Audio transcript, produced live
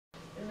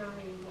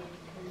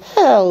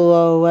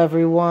Hello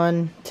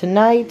everyone.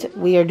 Tonight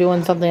we are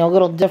doing something a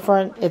little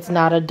different. It's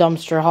not a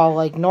dumpster haul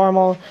like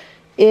normal.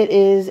 It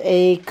is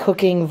a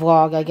cooking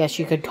vlog, I guess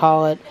you could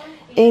call it.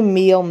 A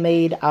meal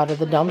made out of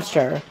the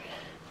dumpster.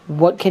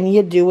 What can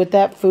you do with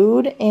that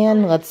food?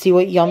 And let's see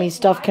what yummy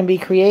stuff can be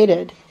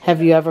created.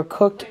 Have you ever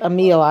cooked a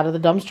meal out of the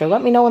dumpster?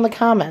 Let me know in the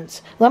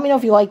comments. Let me know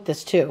if you like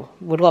this too.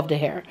 Would love to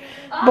hear.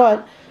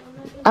 But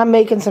I'm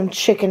making some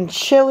chicken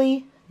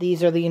chili.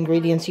 These are the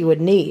ingredients you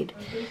would need.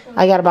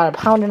 I got about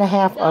 1.5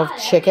 pounds of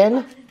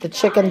chicken. The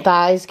chicken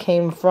thighs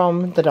came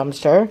from the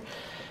dumpster.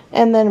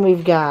 And then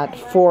we've got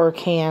 4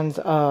 cans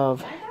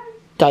of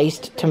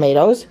diced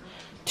tomatoes,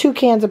 2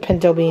 cans of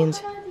pinto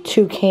beans,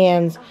 2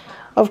 cans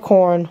of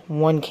corn,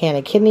 1 can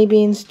of kidney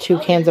beans, 2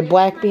 cans of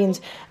black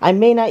beans. I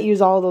may not use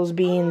all those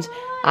beans.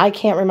 I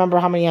can't remember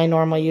how many I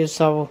normally use,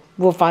 so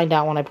we'll find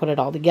out when I put it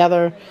all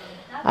together.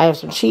 I have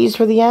some cheese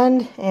for the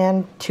end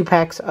and 2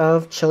 packs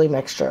of chili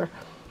mixture.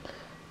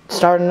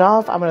 Starting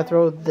off, I'm going to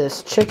throw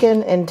this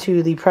chicken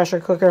into the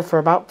pressure cooker for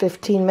about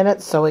 15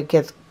 minutes so it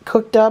gets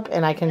cooked up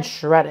and I can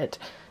shred it.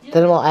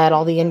 Then we'll add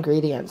all the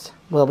ingredients.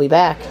 We'll be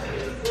back.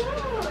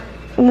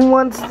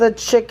 Once the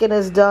chicken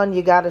is done,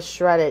 you got to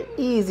shred it.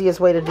 Easiest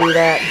way to do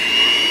that.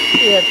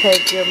 You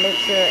take your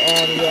mixer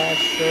and you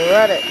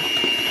shred it.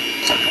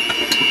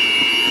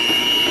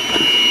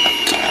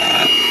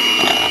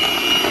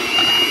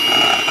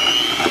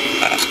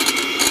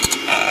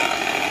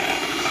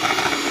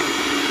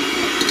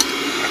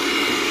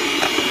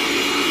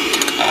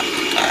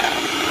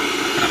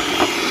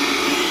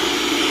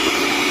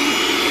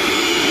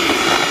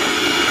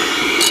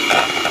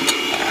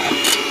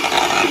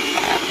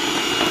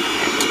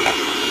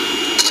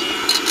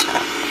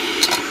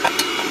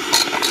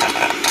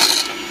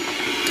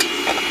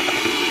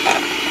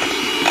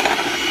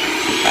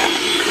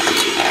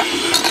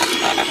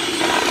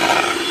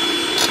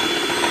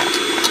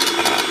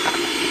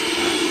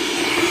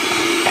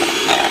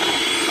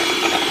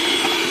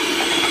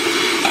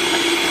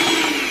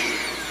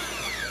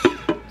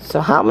 So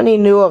how many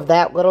knew of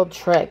that little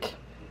trick?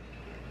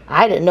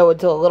 I didn't know it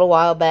till a little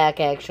while back,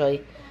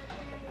 actually.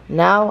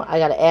 Now I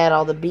gotta add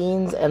all the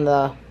beans and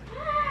the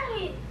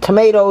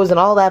tomatoes and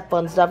all that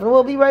fun stuff, and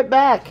we'll be right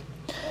back.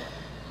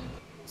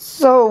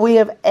 So we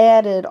have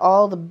added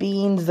all the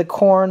beans, the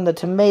corn, the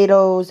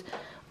tomatoes,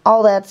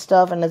 all that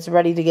stuff, and it's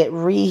ready to get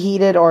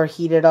reheated, or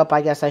heated up,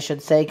 I guess I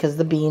should say, because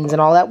the beans and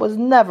all that was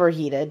never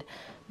heated.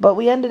 But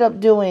we ended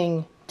up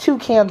doing 2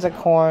 cans of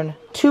corn,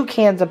 2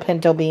 cans of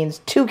pinto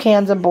beans, 2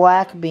 cans of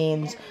black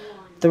beans,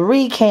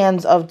 3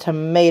 cans of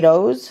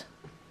tomatoes,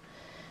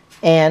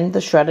 and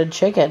the shredded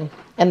chicken,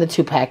 and the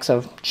 2 packs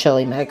of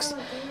chili mix.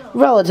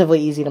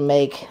 Relatively easy to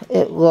make.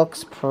 It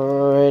looks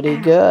pretty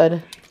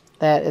good.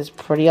 That is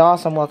pretty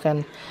awesome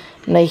looking.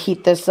 And I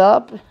heat this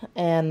up,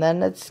 and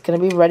then it's going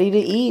to be ready to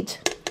eat.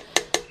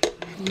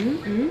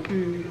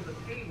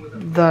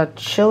 The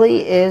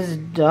chili is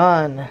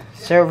done.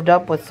 Served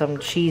up with some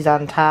cheese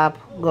on top.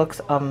 Looks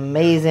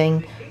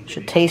amazing.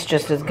 Should taste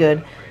just as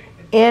good.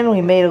 And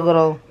we made a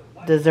little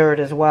dessert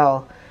as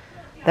well.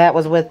 That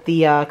was with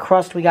the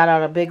crust we got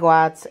out of Big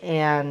Lots,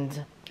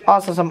 and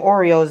also some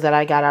Oreos that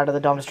I got out of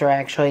the dumpster,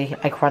 actually.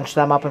 I crunched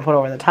them up and put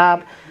over the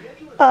top.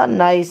 A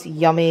nice,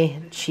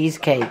 yummy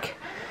cheesecake.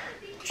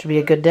 Should be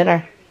a good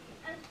dinner.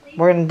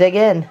 We're going to dig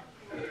in.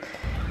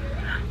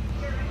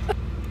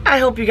 I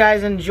hope you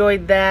guys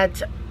enjoyed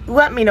that.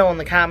 Let me know in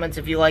the comments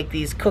if you like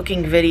these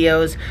cooking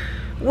videos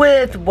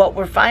with what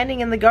we're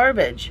finding in the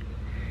garbage.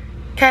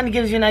 Kind of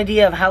gives you an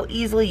idea of how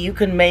easily you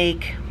can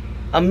make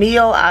a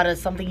meal out of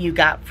something you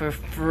got for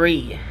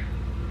free.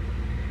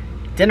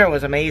 Dinner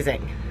was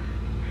amazing.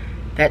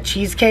 That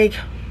cheesecake,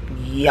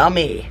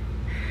 yummy.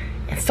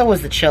 And so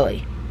was the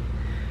chili.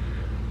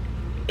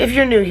 If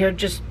you're new here,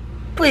 just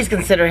please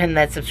consider hitting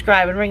that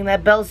subscribe and ring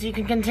that bell so you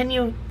can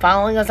continue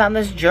following us on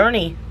this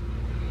journey.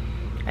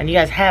 And you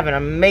guys have an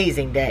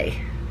amazing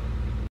day.